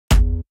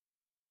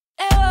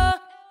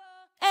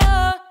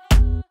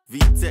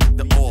protect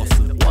the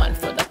awesome. One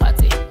for the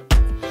party,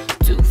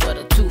 two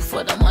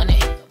for the money,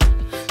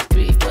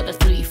 three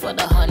for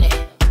the honey,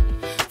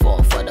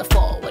 four for the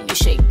four when you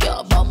shake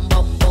your bum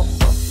bum bum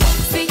bum.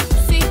 See,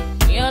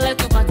 me all like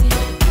to party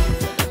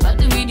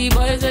with the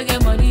boys that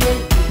get money.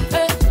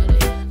 Hey,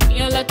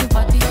 me all like to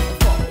party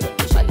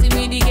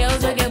with the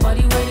girls that get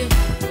body with it.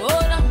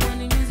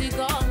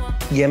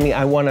 Yemi,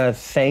 I want to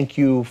thank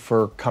you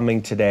for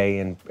coming today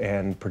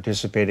and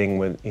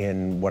participating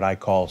in what I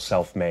call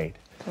self-made.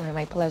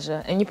 My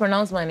pleasure. And you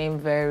pronounce my name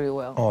very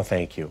well. Oh,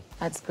 thank you.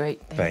 That's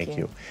great. Thank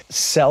you.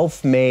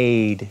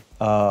 Self-made,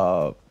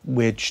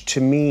 which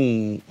to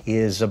me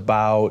is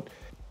about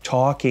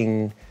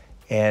talking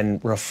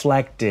and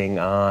reflecting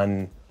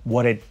on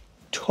what it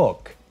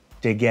took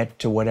to get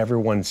to what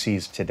everyone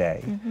sees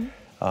today.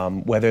 Mm-hmm.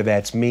 Whether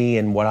that's me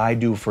and what I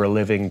do for a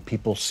living,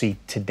 people see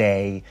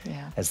today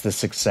as the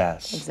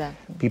success.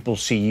 Exactly. People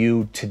see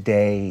you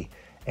today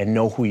and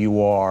know who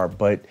you are.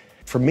 But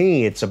for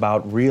me, it's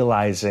about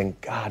realizing,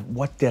 God,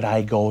 what did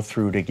I go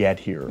through to get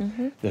here?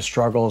 Mm-hmm. The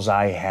struggles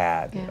I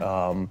had.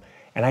 Yeah.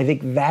 And I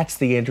think that's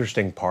the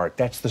interesting part.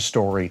 That's the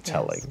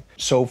storytelling. Yes.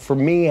 So for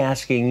me,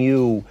 asking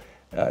you,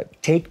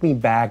 take me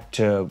back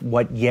to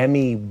what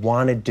Yemi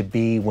wanted to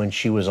be when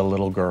she was a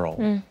little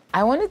girl.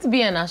 I wanted to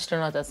be an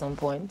astronaut at some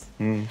point,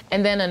 and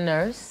then a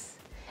nurse,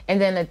 and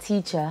then a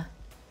teacher.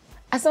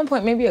 At some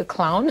point, maybe a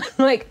clown.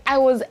 Like, I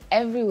was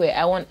everywhere.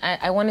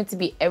 I wanted to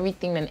be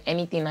everything and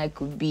anything I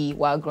could be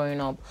while growing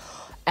up.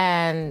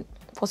 And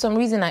for some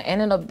reason, I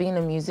ended up being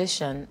a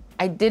musician.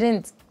 I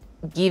didn't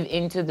give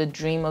into the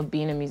dream of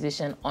being a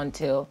musician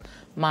until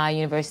my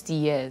university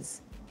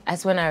years.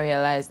 That's when I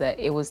realized that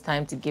it was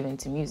time to give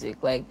into music.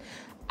 Like,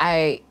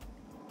 I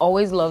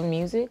always loved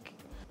music.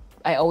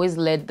 I always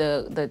led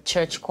the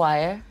church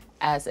choir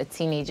as a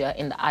teenager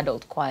in the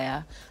adult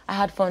choir. I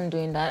had fun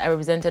doing that. I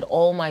represented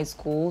all my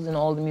schools in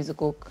all the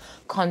musical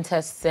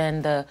contests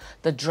and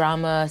the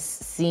drama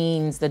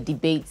scenes, the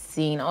debate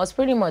scene. I was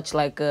pretty much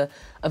like a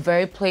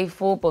very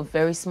playful but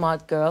very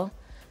smart girl.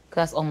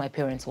 That's all my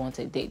parents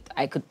wanted.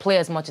 I could play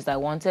as much as I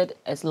wanted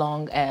as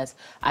long as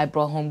I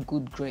brought home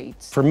good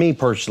grades. For me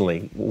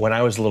personally, when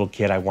I was a little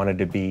kid, I wanted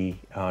to be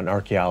an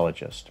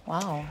archaeologist.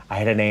 Wow. I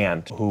had an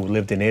aunt who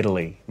lived in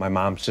Italy. My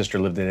mom's sister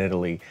lived in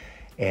Italy,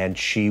 and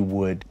she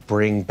would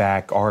bring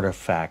back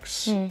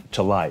artifacts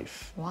to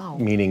life. Wow.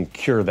 Meaning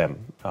cure them,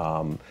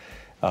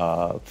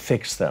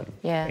 fix them.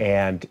 Yeah.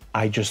 And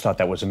I just thought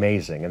that was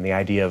amazing. And the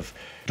idea of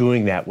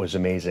doing that was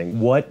amazing.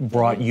 What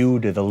brought you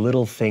to the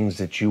little things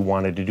that you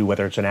wanted to do,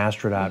 whether it's an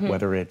astronaut,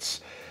 whether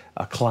it's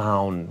a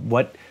clown?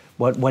 What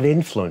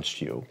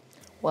influenced you?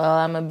 Well,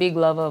 I'm a big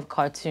lover of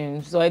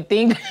cartoons, so I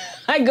think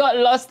I got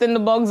lost in the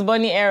Bugs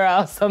Bunny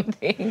era or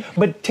something.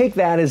 But take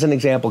that as an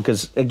example,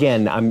 because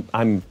again,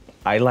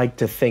 I like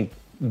to think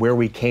where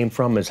we came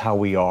from is how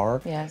we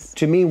are. Yes.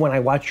 To me, when I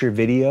watch your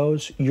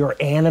videos, you're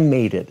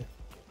animated.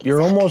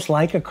 You're almost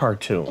like a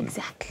cartoon.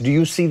 Exactly. Do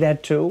you see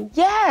that too?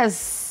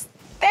 Yes.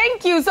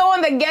 Thank you.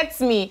 Someone that gets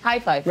me. High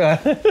five.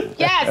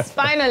 Yes,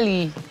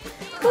 finally.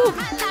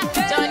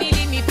 Johnny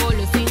leave me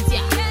follow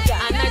Cynthia,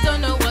 and I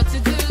don't know what to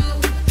do.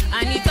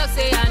 I need to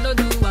say I know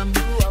do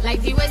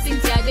like the way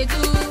Cynthia they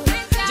do.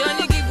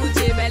 Johnny give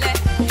Uche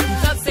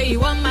Belaire. Talk say you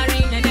want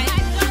marry Nene.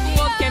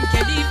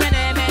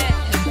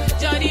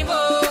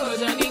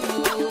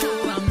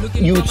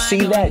 You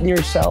see that in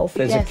yourself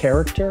as Yes. a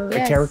character,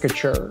 Yes. a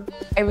caricature?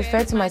 I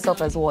refer to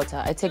myself as water.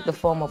 I take the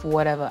form of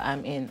whatever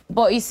I'm in.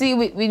 But you see,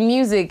 with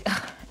music,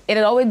 it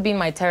had always been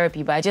my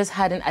therapy, but I just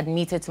hadn't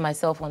admitted to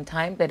myself on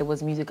time that it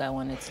was music I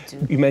wanted to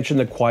do. You mentioned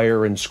the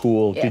choir in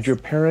school. Yes. Did your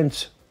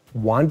parents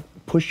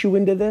push you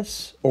into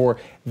this? Or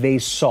they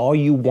saw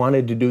you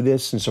wanted to do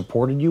this and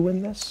supported you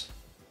in this?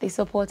 They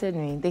supported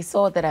me. They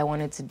saw that I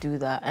wanted to do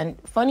that. And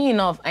funny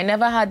enough, I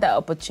never had that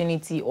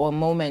opportunity or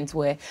moment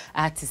where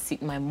I had to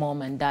sit my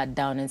mom and dad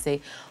down and say,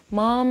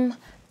 Mom,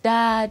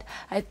 Dad,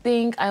 I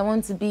think I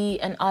want to be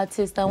an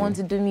artist. I want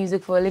to do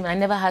music for a living. I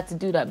never had to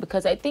do that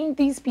because I think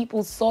these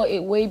people saw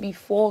it way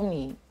before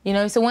me. You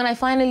know, so when I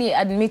finally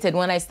admitted,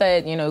 when I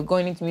started,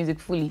 going into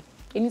music fully,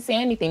 they didn't say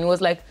anything. It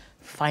was like,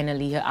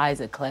 finally, her eyes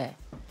are clear.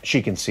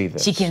 She can see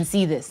this. She can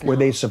see this now. Were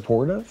they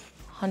supportive?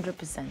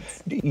 100%.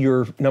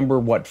 You're number,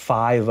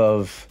 5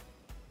 of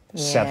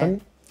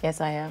 7?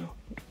 Yes, I am.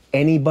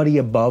 Anybody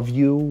above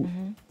you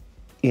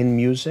in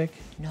music?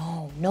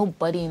 No,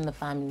 nobody in the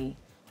family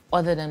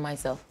other than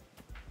myself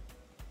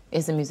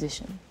is a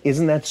musician.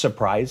 Isn't that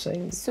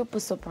surprising? Super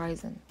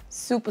surprising.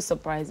 Super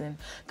surprising.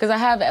 Because I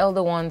have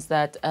elder ones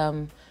that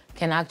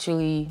can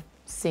actually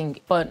sing,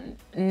 but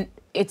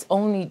it's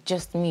only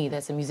just me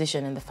that's a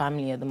musician in the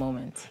family at the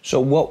moment.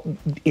 So what,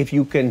 if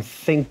you can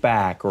think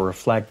back or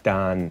reflect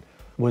on,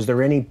 was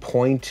there any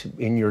point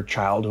in your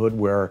childhood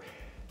where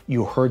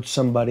you heard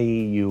somebody,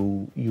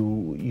 you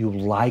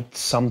liked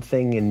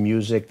something in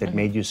music that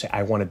made you say,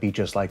 I want to be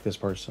just like this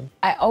person?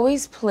 I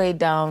always play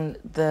down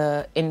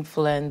the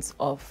influence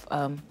of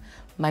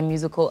my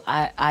musical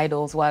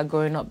idols while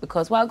growing up,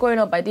 because while growing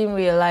up, I didn't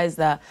realize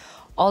that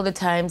all the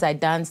times I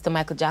danced to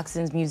Michael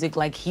Jackson's music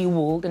like he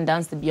would and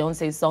danced to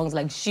Beyonce's songs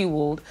like she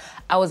would,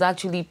 I was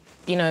actually,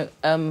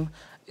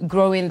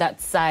 growing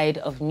that side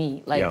of me.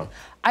 Like, Yeah.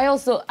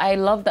 I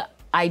love the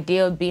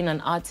idea of being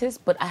an artist,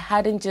 but I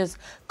hadn't just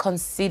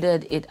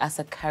considered it as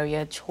a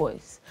career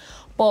choice.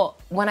 But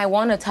when I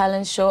won a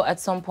talent show at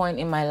some point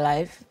in my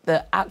life,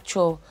 the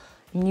actual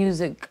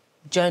music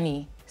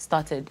journey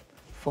started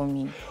for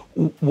me.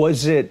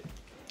 Was it,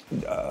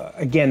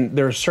 again,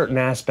 there are certain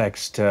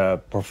aspects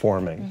to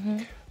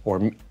performing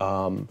or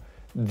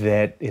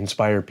that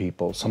inspire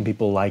people. Some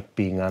people like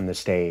being on the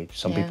stage.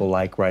 Some people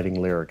like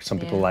writing lyrics. Some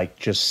people like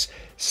just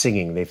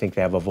singing. They think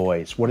they have a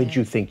voice. What did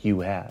you think you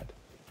had?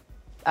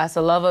 As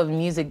a lover of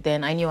music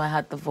then, I knew I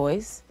had the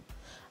voice.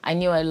 I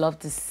knew I loved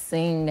to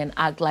sing and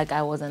act like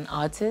I was an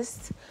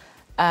artist.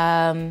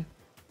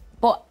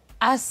 But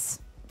as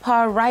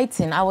per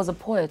writing, I was a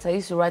poet. I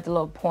used to write a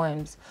lot of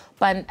poems,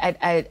 but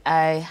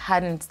I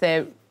hadn't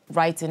started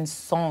writing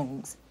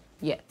songs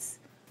yet.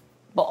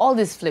 But all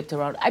this flipped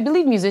around. I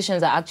believe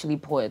musicians are actually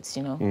poets,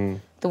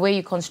 The way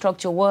you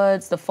construct your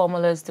words, the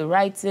formulas to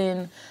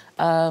writing,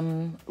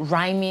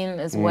 rhyming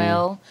as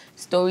well,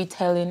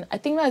 storytelling. I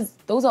think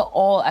those are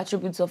all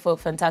attributes of a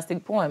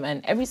fantastic poem,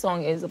 and every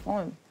song is a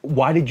poem.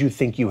 Why did you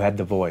think you had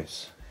the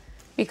voice?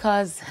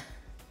 Because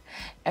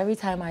every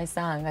time I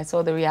sang, I saw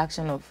the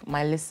reaction of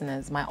my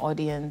listeners, my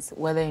audience,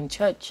 whether in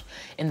church,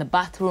 in the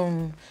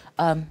bathroom,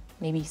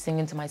 maybe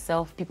singing to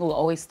myself. People will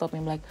always stop me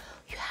and be like,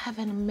 you have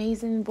an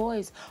amazing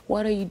voice.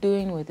 What are you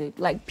doing with it?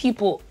 Like,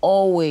 people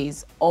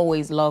always,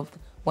 always loved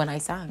when I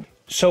sang.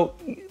 So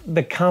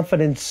the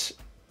confidence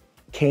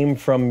came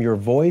from your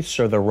voice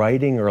or the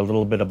writing or a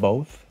little bit of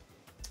both?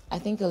 I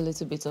think a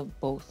little bit of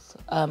both.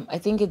 I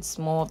think it's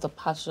more of the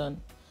passion,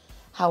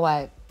 how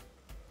I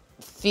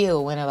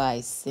feel whenever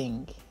I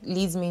sing.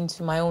 Leads me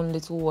into my own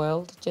little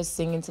world, just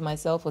singing to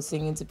myself or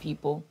singing to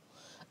people.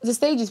 The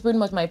stage is pretty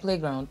much my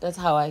playground. That's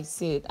how I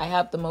see it. I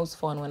have the most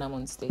fun when I'm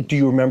on stage. Do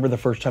you remember the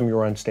first time you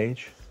were on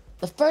stage?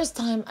 The first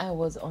time I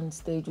was on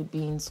stage would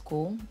be in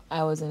school.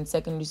 I was in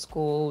secondary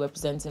school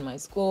representing my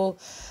school.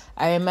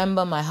 I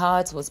remember my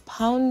heart was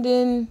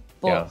pounding,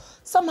 but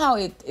somehow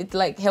it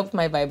like helped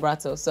my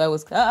vibrato. So I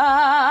was,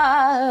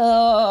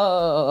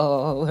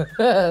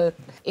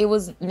 it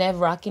was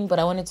nerve-wracking, but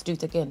I wanted to do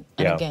it again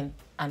and again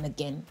and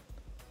again.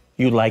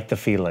 You liked the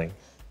feeling?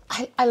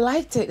 I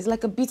liked it. It's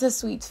like a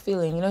bittersweet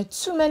feeling,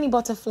 too many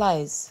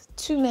butterflies,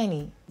 too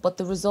many. But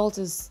the result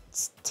is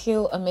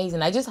still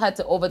amazing. I just had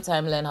to, over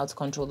time, learn how to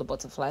control the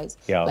butterflies.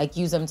 Like,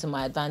 use them to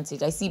my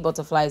advantage. I see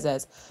butterflies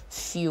as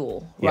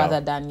fuel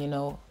rather than,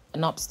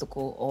 an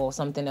obstacle or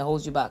something that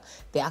holds you back.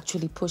 They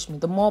actually push me.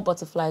 The more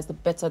butterflies, the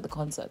better the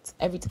concert,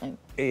 every time.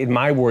 In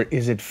my word,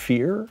 is it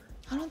fear?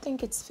 I don't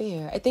think it's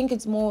fear. I think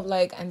it's more of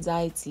like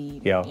anxiety,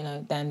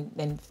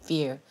 than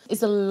fear.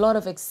 It's a lot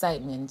of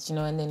excitement,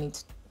 and then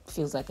it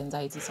feels like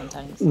anxiety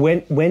sometimes.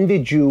 When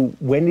did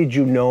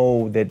you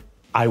know that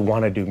I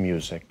want to do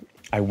music?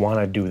 I want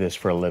to do this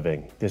for a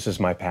living. This is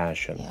my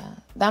passion. Yeah,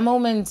 that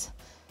moment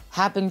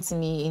happened to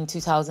me in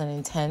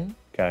 2010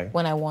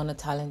 when I won a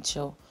talent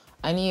show.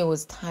 I knew it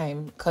was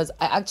time because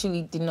I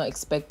actually did not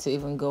expect to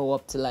even go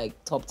up to like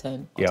top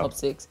 10 or top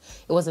 6.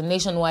 It was a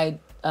nationwide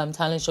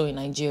talent show in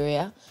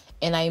Nigeria,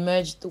 and I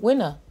emerged the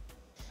winner.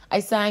 I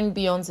sang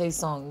Beyonce's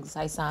songs.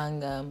 I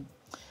sang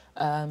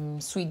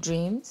Sweet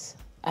Dreams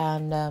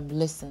and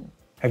Listen.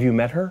 Have you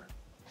met her?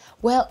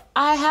 Well,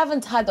 I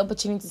haven't had the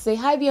opportunity to say,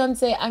 hi,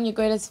 Beyonce, I'm your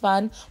greatest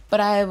fan, but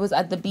I was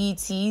at the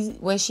BET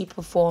where she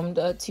performed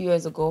 2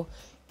 years ago.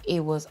 It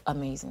was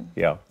amazing.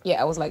 Yeah,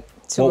 I was like 2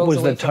 rows away from her. What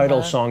was the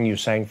title song you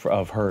sang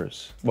of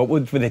hers? What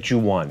was that you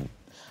won?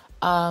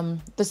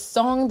 The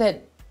song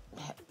that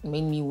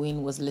made me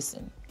win was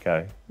Listen.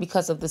 Okay.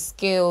 Because of the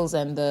skills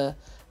and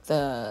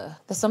there's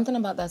something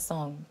about that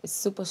song. It's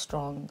super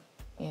strong.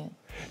 Yeah.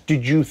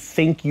 Did you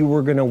think you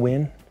were gonna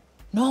win?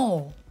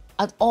 No,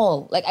 at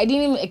all. Like, I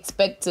didn't even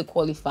expect to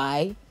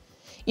qualify.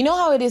 You know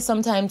how it is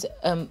sometimes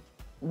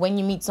when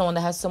you meet someone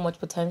that has so much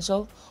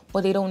potential,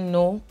 but they don't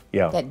know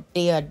that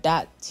they are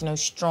that,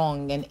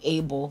 strong and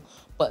able,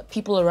 but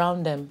people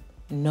around them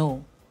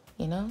know,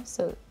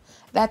 So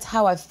that's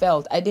how I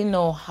felt. I didn't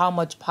know how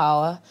much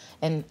power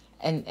and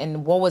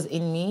what was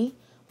in me,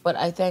 but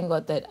I thank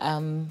God that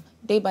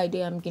day by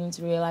day I'm beginning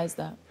to realize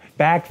that.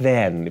 Back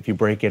then, if you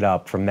break it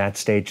up from that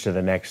stage to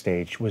the next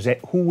stage,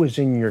 who was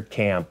in your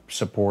camp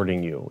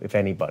supporting you, if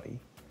anybody?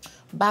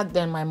 Back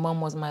then, my mom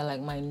was my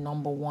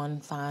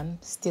 #1 fan,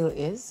 still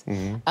is.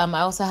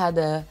 I also had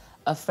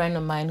a friend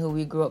of mine who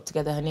we grew up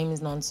together. Her name is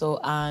Nonso,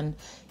 and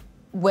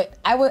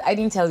I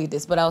didn't tell you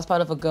this, but I was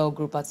part of a girl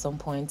group at some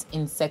point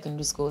in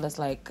secondary school. That's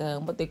like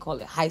what they call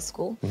it, high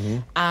school.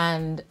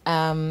 And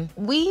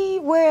we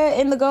were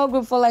in the girl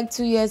group for like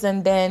 2 years,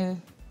 and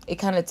then it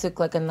kind of took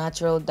like a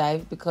natural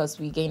dive because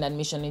we gained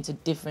admission into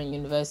different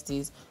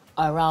universities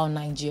around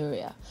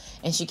Nigeria.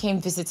 And she came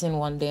visiting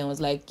one day and was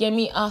like,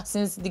 Yemi,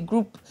 since the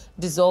group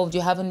dissolved,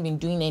 you haven't been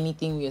doing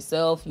anything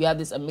yourself. You have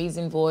this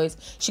amazing voice.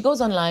 She goes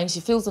online, she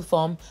fills the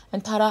form,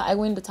 and tada, I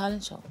win the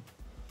talent show.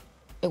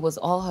 It was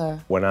all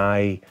her. When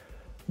I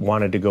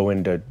wanted to go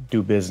into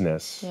do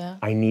business, Yeah.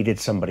 I needed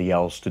somebody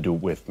else to do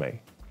it with me.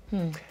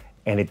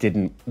 And it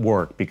didn't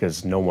work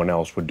because no one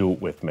else would do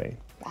it with me.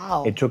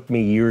 Wow. It took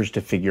me years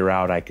to figure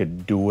out I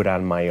could do it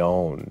on my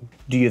own.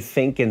 Do you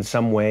think in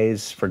some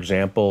ways, for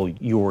example,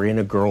 you were in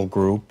a girl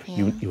group,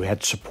 you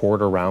had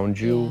support around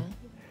you,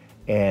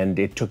 and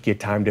it took you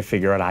time to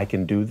figure out I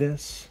can do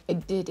this?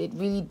 It did. It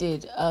really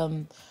did.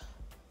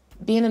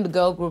 Being in the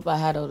girl group, I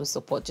had all the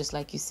support, just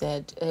like you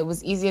said. It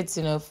was easier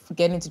to,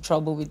 get into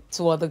trouble with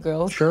 2 other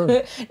girls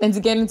than to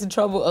get into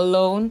trouble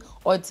alone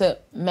or to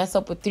mess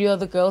up with 3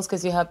 other girls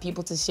because you have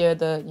people to share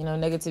the,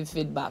 negative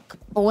feedback.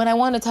 But when I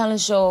won a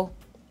talent show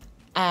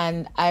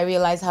and I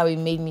realized how it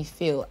made me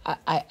feel,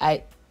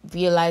 I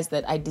realized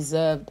that I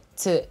deserved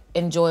to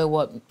enjoy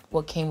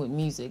what came with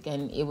music,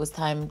 and it was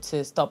time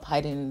to stop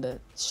hiding in the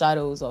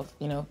shadows of,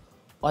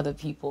 other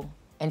people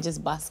and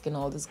just bask in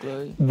all this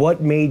glory.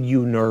 What made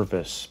you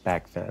nervous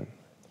back then?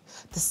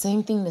 The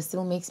same thing that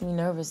still makes me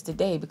nervous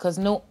today, because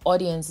no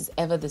audience is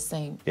ever the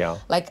same. Yeah.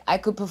 Like, I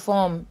could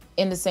perform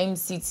in the same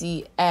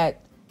city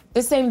at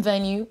the same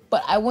venue,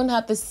 but I wouldn't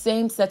have the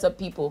same set of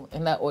people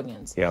in that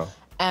audience. Yeah.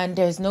 And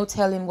there's no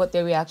telling what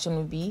their reaction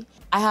would be.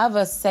 I have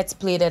a set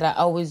play that I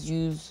always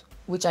use,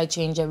 which I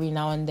change every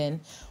now and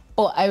then.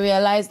 But I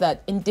realize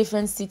that in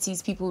different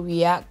cities, people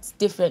react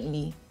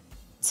differently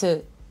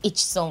to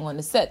each song on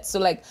the set. So,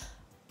 like,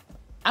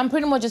 I'm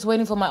pretty much just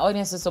waiting for my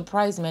audience to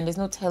surprise me, and there's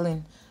no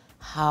telling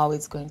how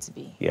it's going to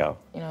be. Yeah.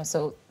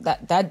 So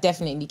that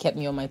definitely kept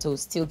me on my toes,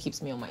 still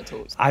keeps me on my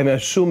toes. I'm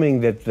assuming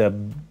that the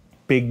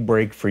big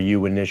break for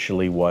you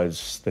initially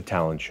was the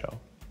talent show.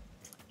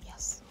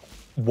 Yes.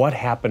 What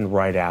happened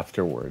right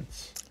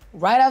afterwards?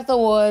 Right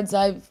afterwards,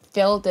 I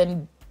felt,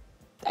 and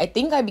I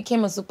think I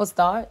became a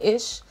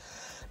superstar-ish,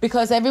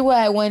 because everywhere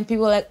I went,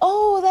 people were like,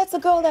 "Oh, that's the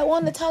girl that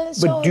won the talent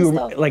show." But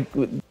do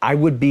you, I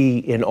would be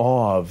in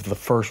awe of the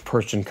first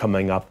person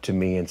coming up to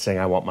me and saying,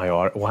 "I want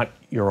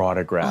your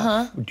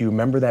autograph." Do you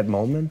remember that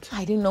moment?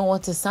 I didn't know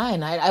what to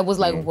sign. I was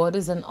like, "What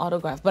is an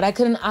autograph?" But I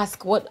couldn't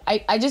ask what.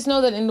 I just know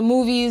that in the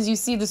movies, you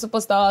see the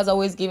superstars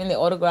always giving their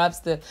autographs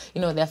to,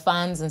 their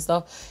fans and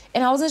stuff.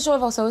 And I wasn't sure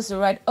if I was supposed to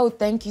write, "Oh,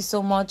 thank you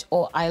so much,"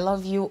 or "I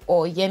love you,"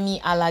 or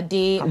 "Yemi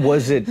Alade."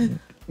 Was it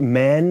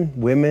men,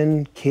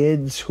 women,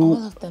 kids? Who?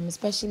 All of them,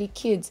 especially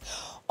kids.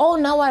 Oh,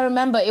 now I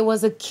remember, it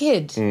was a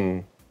kid.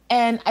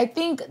 And I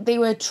think they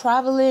were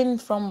traveling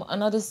from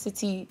another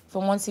city,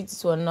 from one city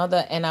to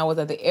another, and I was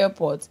at the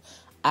airport,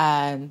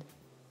 and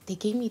they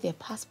gave me their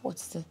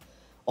passports to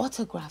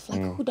autograph.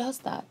 Like, who does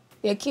that?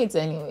 They're kids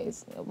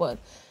anyways, but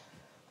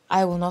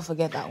I will not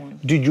forget that one.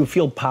 Did you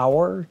feel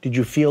power? Did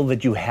you feel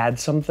that you had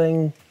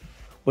something?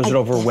 Was it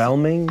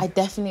overwhelming? I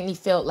definitely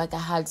felt like I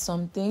had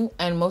something,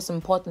 and most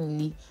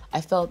importantly,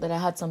 I felt that I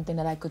had something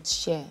that I could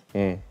share,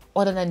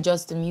 other than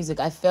just the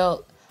music. I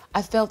felt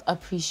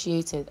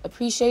appreciated.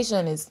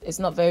 Appreciation is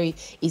not very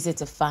easy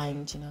to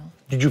find,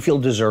 Did you feel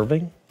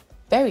deserving?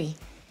 Very,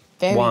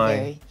 very,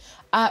 Why?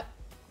 very.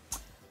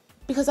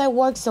 Because I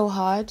worked so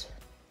hard,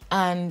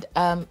 and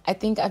I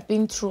think I've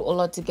been through a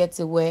lot to get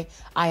to where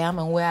I am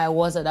and where I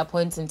was at that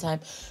point in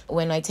time.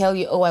 When I tell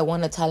you, oh, I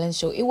won a talent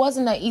show, it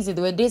wasn't that easy.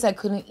 There were days I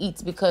couldn't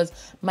eat because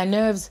my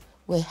nerves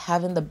were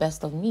having the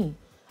best of me.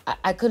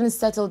 I couldn't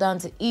settle down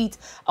to eat.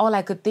 All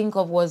I could think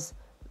of was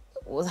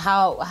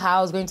how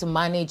I was going to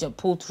manage and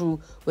pull through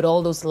with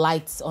all those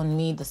lights on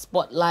me, the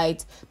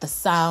spotlight, the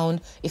sound,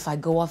 if I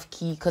go off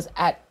key. Because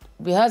at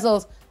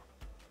rehearsals,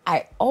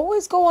 I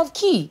always go off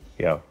key.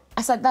 Yeah.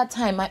 As at that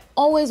time, I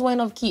always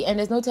went off key, and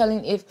there's no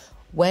telling if,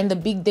 when the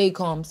big day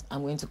comes,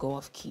 I'm going to go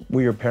off key.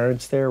 Were your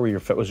parents there?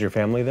 Was your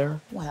family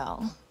there?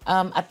 Well,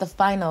 at the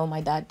final,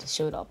 my dad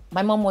showed up.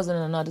 My mom was in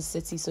another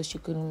city, so she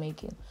couldn't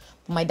make it.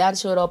 But my dad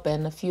showed up,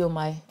 and a few of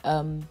my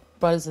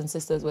brothers and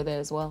sisters were there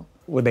as well.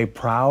 Were they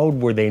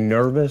proud? Were they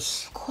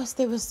nervous? Of course,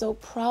 they were so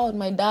proud.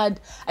 My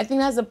dad, I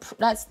think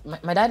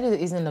my dad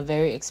isn't a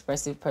very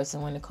expressive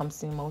person when it comes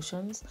to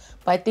emotions.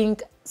 But I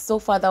think so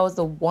far that was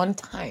the one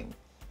time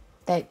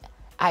that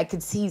I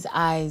could see his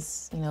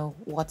eyes,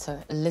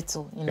 water a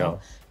little,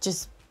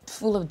 just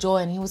full of joy,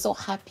 and he was so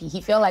happy. He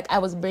felt like I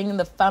was bringing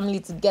the family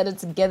together,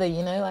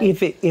 Like,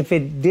 If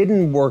it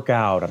didn't work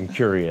out, I'm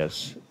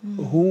curious,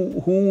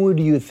 who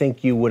do you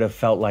think you would have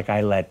felt like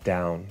I let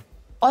down?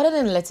 Other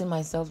than letting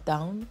myself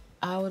down,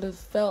 I would have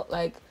felt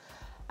like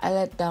I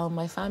let down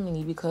my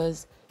family,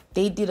 because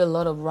they did a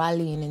lot of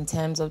rallying in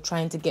terms of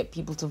trying to get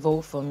people to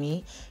vote for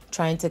me,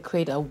 trying to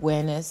create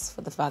awareness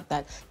for the fact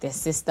that their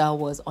sister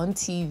was on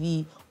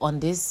TV on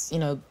this,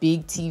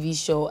 big TV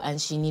show, and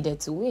she needed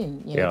to win,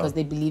 because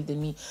they believed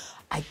in me.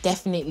 I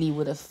definitely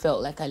would have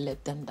felt like I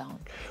let them down.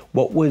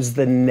 What was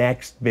the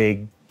next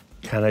big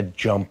kind of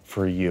jump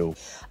for you?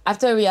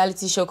 After a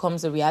reality show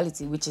comes a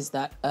reality, which is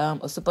that a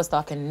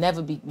superstar can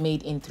never be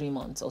made in 3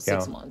 months or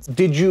 6 months.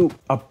 Did you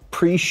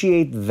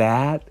appreciate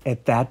that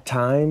at that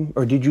time?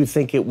 Or did you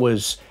think it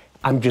was,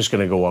 I'm just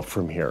going to go up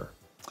from here?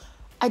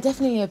 I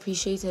definitely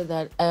appreciated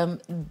that.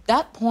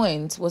 That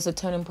point was a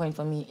turning point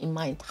for me in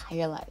my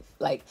entire life.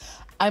 Like,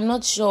 I'm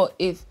not sure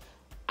if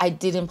I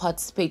didn't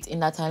participate in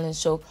that talent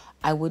show,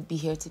 I would be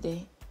here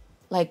today.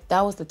 Like,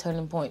 that was the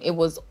turning point. It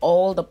was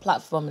all the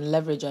platform and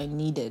leverage I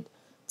needed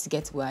to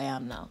get to where I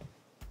am now.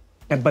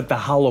 But the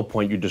hollow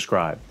point you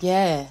described.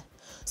 Yeah.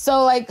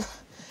 So, like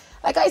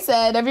I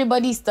said,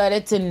 everybody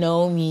started to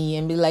know me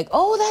and be like,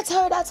 oh, that's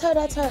her, that's her,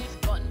 that's her.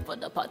 1 for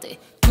the party,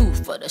 2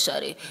 for the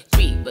shawty,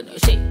 3 for the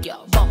shake,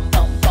 yo, bum,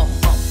 bum, bum,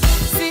 bum.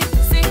 See,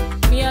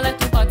 me I like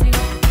to party.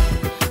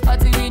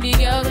 Party with the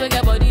girls, make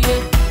your body,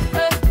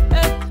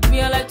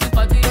 me I like to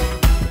party.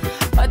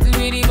 Party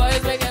with the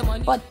boys, make your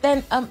money. But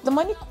then the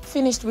money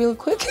finished real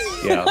quick.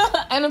 Yeah.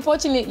 And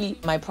unfortunately,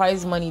 my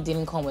prize money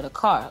didn't come with a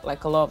car,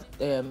 like a lot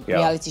of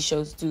reality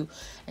shows do.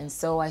 And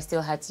so I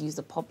still had to use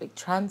the public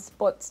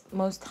transport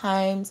most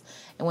times.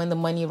 And when the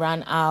money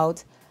ran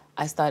out,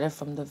 I started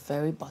from the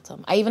very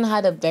bottom. I even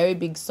had a very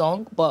big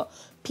song, but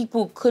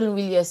people couldn't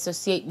really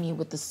associate me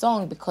with the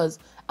song because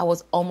I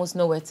was almost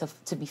nowhere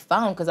to be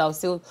found because I was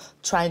still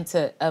trying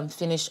to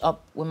finish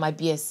up with my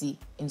BSc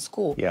in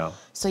school. Yeah.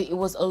 So it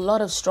was a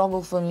lot of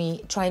struggle for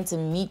me trying to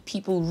meet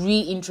people,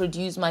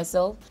 reintroduce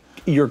myself.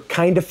 You're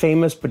kind of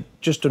famous, but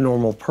just a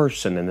normal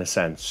person in a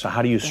sense. So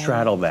how do you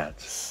straddle that?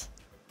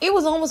 It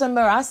was almost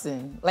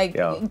embarrassing. Like,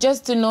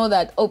 just to know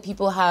that, oh,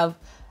 people have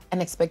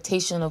an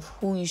expectation of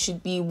who you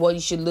should be, what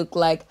you should look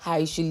like, how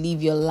you should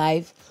live your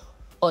life,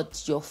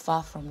 but you're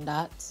far from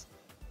that.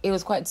 It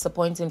was quite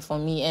disappointing for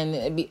me and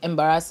it'd be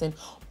embarrassing.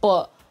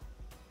 But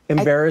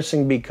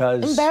embarrassing because,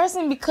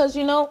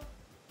 you know,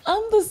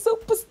 I'm the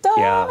superstar.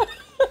 Yeah.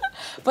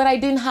 But I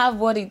didn't have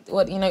what you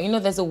know,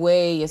 there's a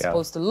way you're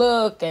supposed to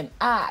look and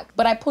act.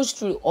 But I pushed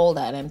through all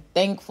that, and I'm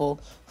thankful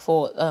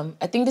for,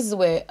 I think this is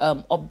where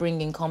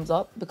upbringing comes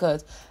up,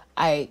 because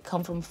I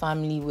come from a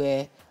family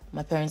where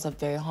my parents are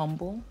very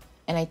humble.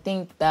 And I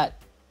think that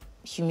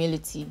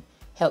humility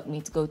helped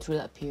me to go through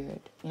that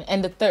period.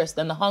 And the thirst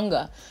and the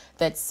hunger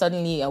that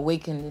suddenly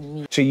awakened in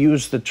me. To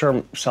use the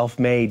term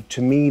self-made,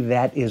 to me,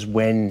 that is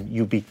when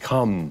you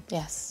become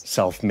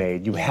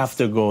self-made. You have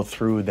to go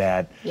through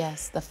that.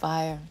 Yes, the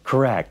fire.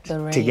 Correct, the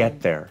rain. to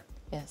get there.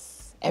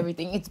 Yes,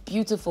 everything. It's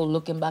beautiful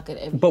looking back at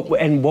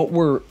everything.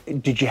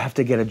 But, did you have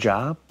to get a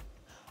job?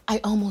 I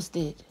almost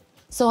did.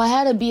 So I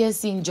had a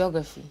BSc in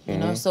geography, you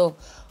know, so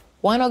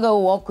why not go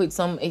work with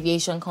some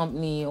aviation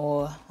company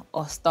or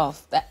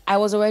stuff? That I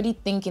was already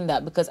thinking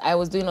that because I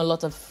was doing a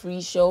lot of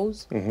free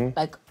shows,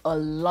 like a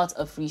lot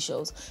of free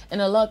shows.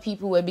 And a lot of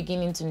people were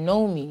beginning to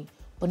know me,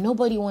 but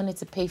nobody wanted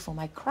to pay for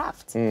my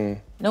craft.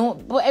 No,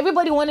 but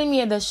everybody wanted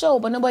me at the show,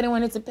 but nobody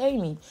wanted to pay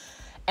me.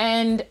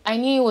 And I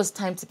knew it was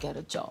time to get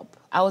a job.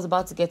 I was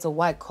about to get a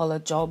white-collar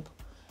job.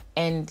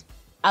 And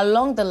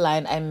along the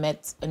line, I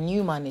met a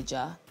new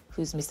manager,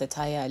 who's Mr.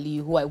 Taya Ali,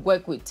 who I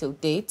work with till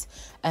date.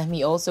 And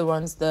he also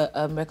runs the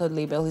record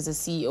label. He's the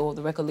CEO of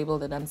the record label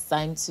that I'm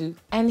signed to.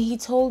 And he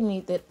told me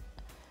that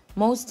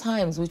most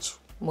times, which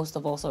most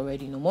of us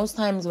already know, most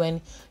times when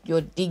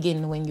you're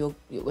digging, when you're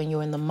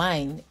in the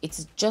mine,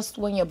 it's just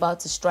when you're about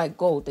to strike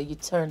gold that you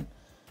turn.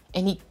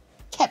 And he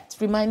kept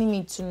reminding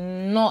me to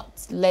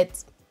not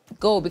let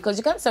go, because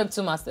you can't serve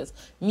two masters.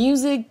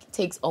 Music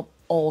takes up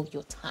all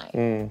your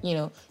time. You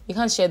know, you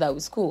can't share that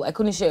with school. I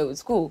couldn't share it with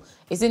school.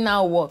 Is it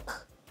now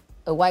work?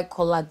 A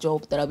white-collar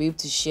job that I'll be able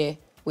to share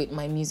with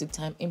my music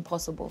time?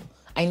 Impossible.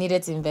 I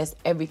needed to invest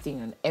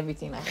everything and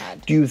everything I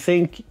had. Do you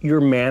think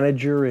your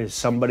manager is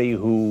somebody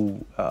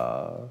who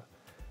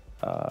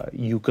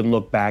you can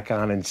look back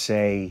on and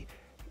say,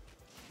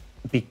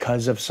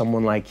 because of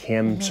someone like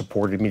him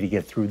supported me to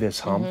get through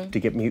this hump, to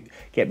get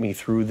me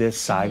through this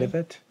side of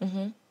it?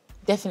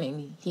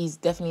 Definitely. He's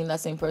definitely that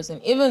same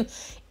person. Even,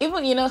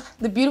 you know,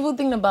 the beautiful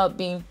thing about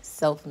being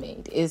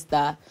self-made is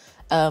that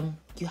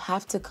you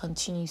have to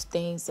continue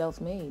staying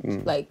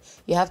self-made. Like,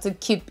 you have to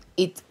keep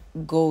it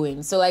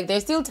going. So, like,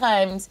 there's still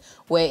times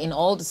where in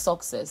all the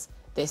success,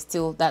 there's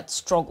still that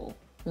struggle.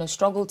 You know,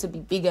 struggle to be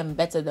bigger and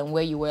better than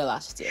where you were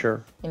last year.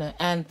 Sure. You know,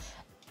 and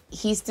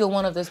he's still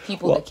one of those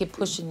people that keep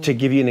pushing. To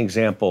give you an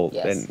example,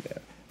 and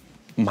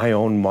my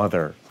own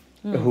mother,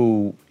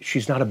 who,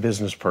 she's not a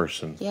business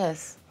person.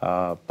 Yes.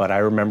 But I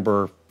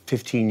remember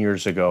 15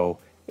 years ago,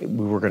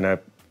 we were going to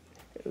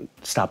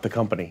stop the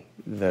company.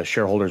 The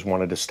shareholders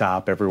wanted to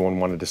stop. Everyone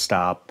wanted to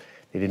stop.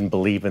 They didn't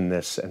believe in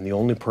this. And the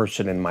only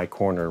person in my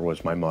corner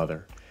was my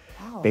mother.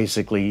 Wow.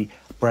 Basically,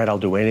 Brad, I'll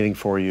do anything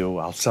for you.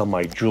 I'll sell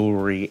my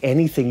jewelry,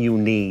 anything you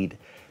need.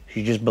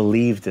 She just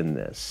believed in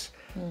this.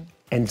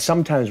 And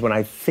sometimes when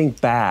I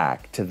think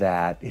back to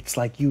that, it's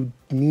like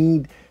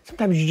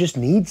sometimes you just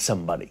need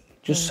somebody.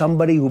 Just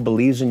somebody who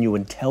believes in you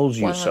and tells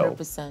you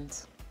 100%.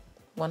 so.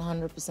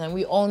 100%.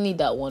 We all need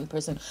that one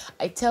person.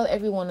 I tell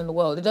everyone in the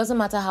world, it doesn't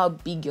matter how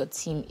big your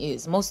team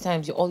is. Most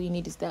times, all you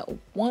need is that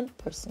one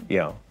person.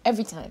 Yeah.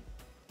 Every time.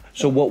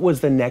 So what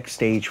was the next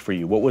stage for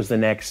you? What was the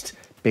next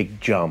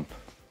big jump?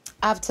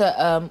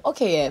 After,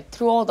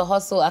 through all the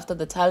hustle, after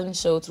the talent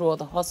show, through all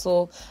the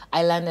hustle,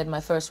 I landed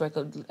my first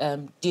record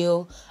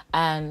deal,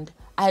 and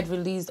I had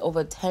released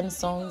over 10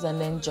 songs, and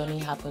then Johnny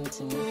happened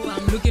to me.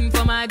 I'm looking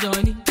for my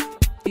Johnny.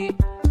 Yeah.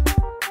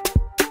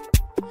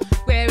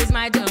 Where is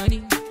my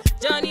Johnny?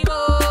 Johnny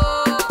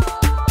boy,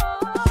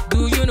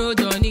 do you know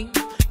Johnny?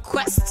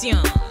 Question.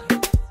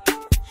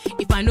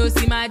 If I know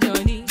see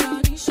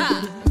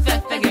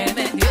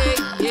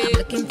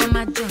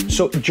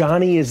So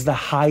Johnny is the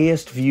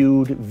highest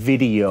viewed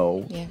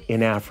video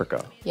in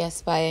Africa.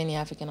 Yes, by any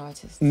African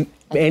artist.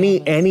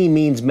 Any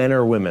means men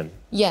or women.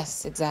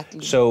 Yes,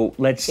 exactly. So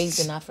based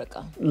in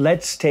Africa.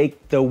 Let's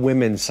take the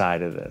women's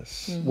side of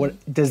this. What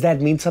does that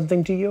mean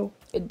something to you?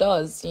 It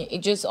does. It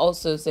just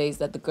also says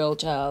that the girl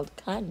child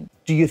can.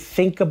 Do you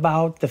think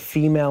about the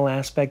female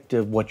aspect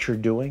of what you're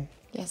doing?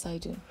 Yes, I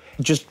do.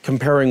 Just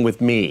comparing with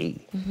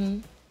me,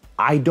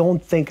 I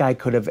don't think I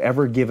could have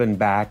ever given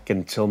back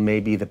until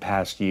maybe the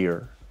past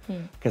year,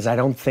 because I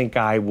don't think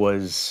I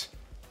was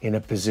in a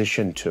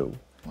position to.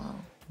 Wow.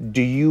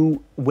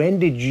 When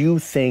did you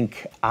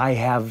think I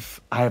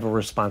have a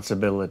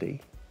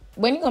responsibility?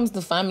 When it comes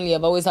to family,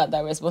 I've always had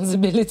that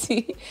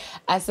responsibility.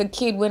 As a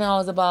kid, when I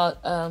was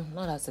about,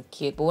 not as a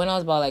kid, but when I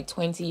was about like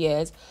 20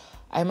 years,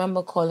 I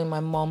remember calling my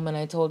mom and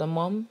I told her,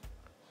 Mom,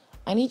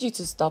 I need you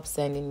to stop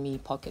sending me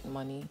pocket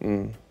money.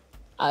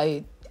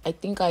 I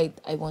think I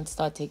want to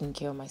start taking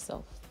care of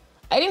myself.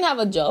 I didn't have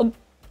a job.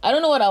 I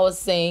don't know what I was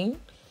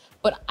saying,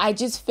 but I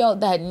just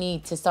felt that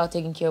need to start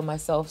taking care of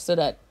myself so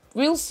that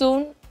real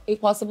soon, if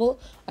possible,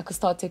 I could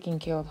start taking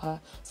care of her.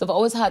 So I've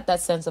always had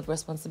that sense of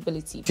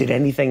responsibility. Did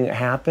anything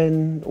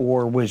happen,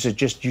 or was it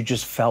just you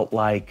just felt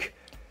like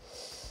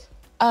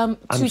I'm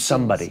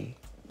somebody?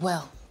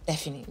 Well,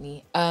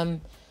 definitely.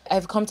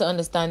 I've come to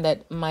understand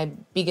that my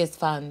biggest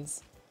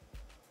fans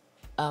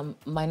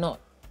might not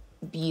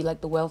be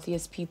like the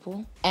wealthiest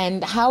people.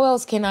 And how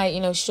else can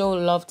I, show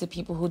love to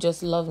people who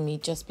just love me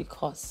just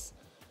because,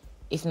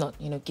 if not,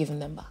 giving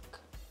them back?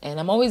 And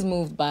I'm always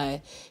moved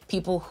by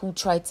people who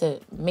try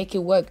to make it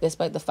work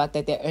despite the fact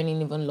that they're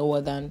earning even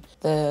lower than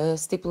the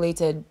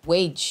stipulated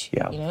wage,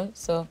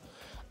 So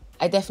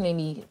I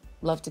definitely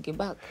love to give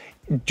back.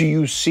 Do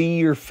you see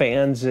your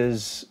fans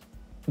as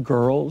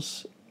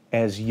girls,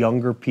 as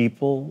younger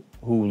people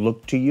who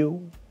look to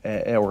you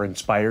or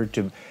inspired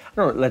to, I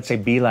don't know, let's say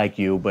be like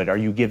you, but are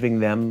you giving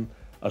them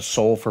a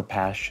soul for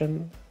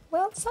passion?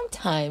 Well,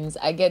 sometimes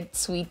I get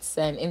tweets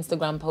and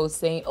Instagram posts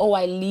saying, oh,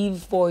 I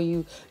live for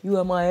you. You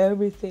are my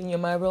everything. You're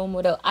my role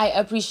model. I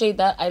appreciate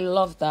that. I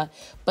love that.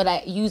 But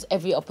I use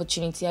every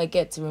opportunity I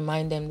get to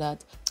remind them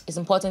that it's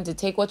important to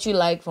take what you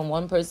like from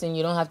one person.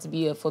 You don't have to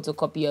be a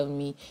photocopy of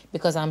me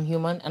because I'm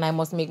human and I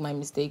must make my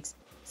mistakes.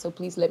 So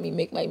please let me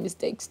make my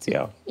mistakes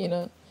too,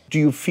 Do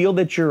you feel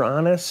that you're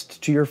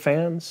honest to your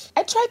fans?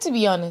 I try to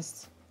be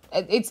honest.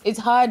 It's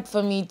hard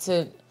for me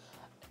to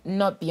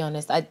not be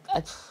honest.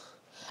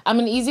 I'm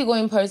an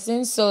easygoing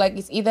person, so like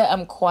it's either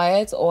I'm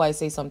quiet or I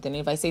say something.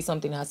 If I say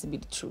something, it has to be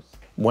the truth.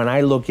 When I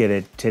look at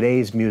it,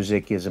 today's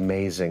music is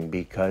amazing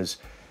because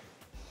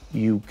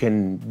you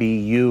can be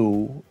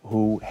you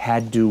who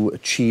had to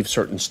achieve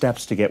certain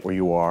steps to get where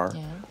you are,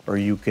 or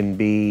you can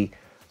be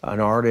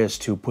an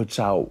artist who puts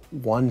out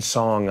one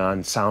song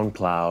on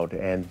SoundCloud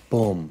and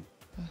boom.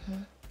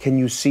 Can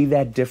you see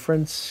that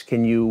difference?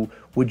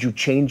 Would you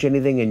change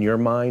anything in your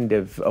mind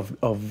of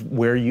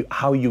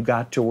how you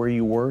got to where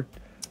you were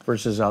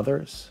versus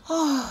others?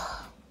 I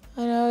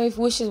know, if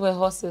wishes were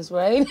horses,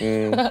 right?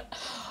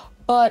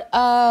 But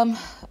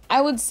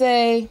I would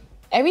say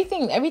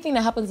everything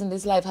that happens in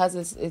this life has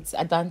its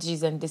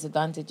advantages and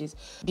disadvantages.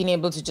 Being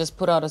able to just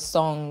put out a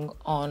song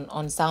on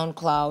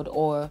SoundCloud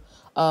or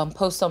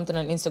post something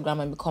on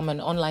Instagram and become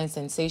an online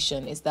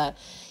sensation is that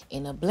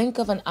in a blink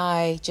of an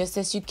eye, just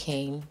as you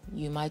came,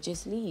 you might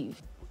just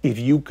leave. If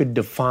you could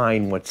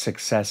define what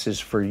success is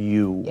for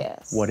you,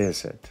 what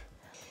is it?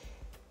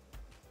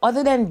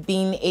 Other than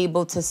being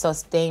able to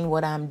sustain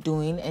what I'm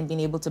doing and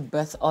being able to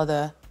birth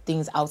other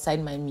things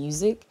outside my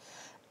music,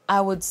 I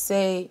would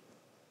say,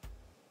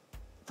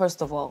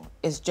 first of all,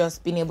 is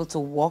just being able to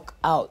walk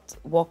on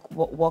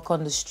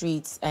the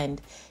streets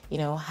and,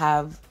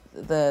 have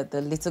the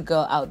little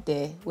girl out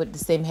there with the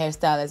same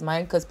hairstyle as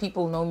mine, because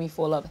people know me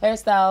for a lot of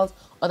hairstyles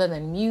other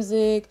than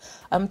music.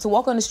 To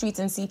walk on the streets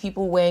and see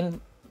people wearing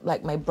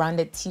like my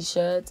branded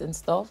t-shirts and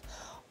stuff.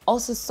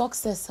 Also,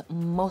 success,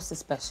 most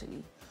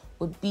especially,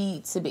 would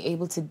be to be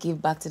able to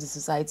give back to the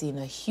society in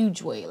a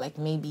huge way, like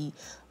maybe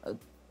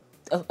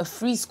a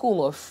free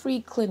school or a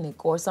free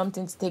clinic or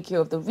something to take care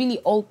of the really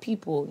old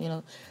people,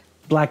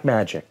 Black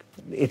Magic,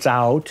 it's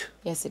out.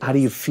 Yes, it is. How do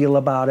you feel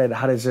about it?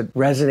 How does it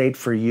resonate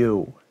for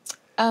you?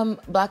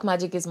 Black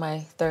Magic is my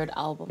third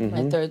album,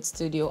 my third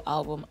studio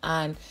album,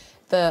 and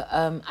the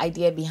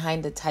idea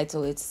behind the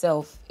title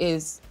itself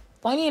is,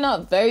 funny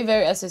enough, very,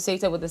 very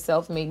associated with the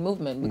self-made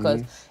movement,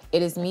 because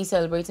it is me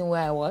celebrating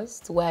where I was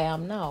to where I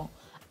am now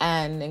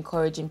and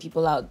encouraging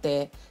people out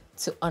there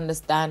to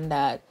understand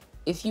that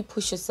if you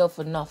push yourself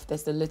enough,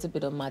 there's a little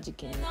bit of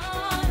magic in it.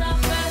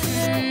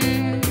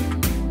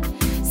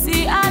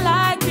 See, I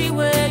like the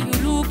way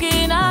you're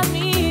looking at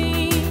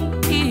me.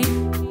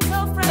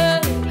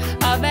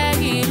 I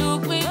beg you,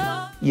 look me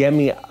up.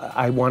 Yemi,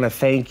 I want to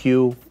thank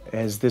you,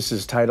 as this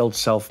is titled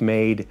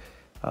Self-Made.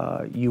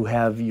 You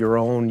have your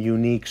own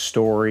unique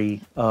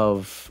story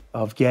of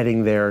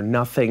getting there.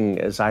 Nothing,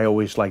 as I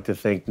always like to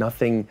think,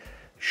 nothing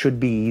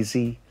should be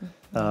easy.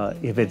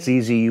 If it's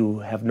easy, you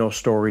have no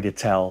story to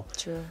tell.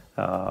 True.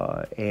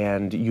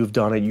 And you've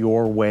done it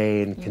your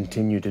way and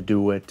continue to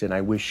do it. And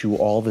I wish you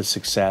all the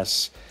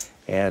success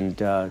and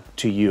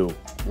to you.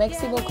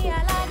 Merci beaucoup.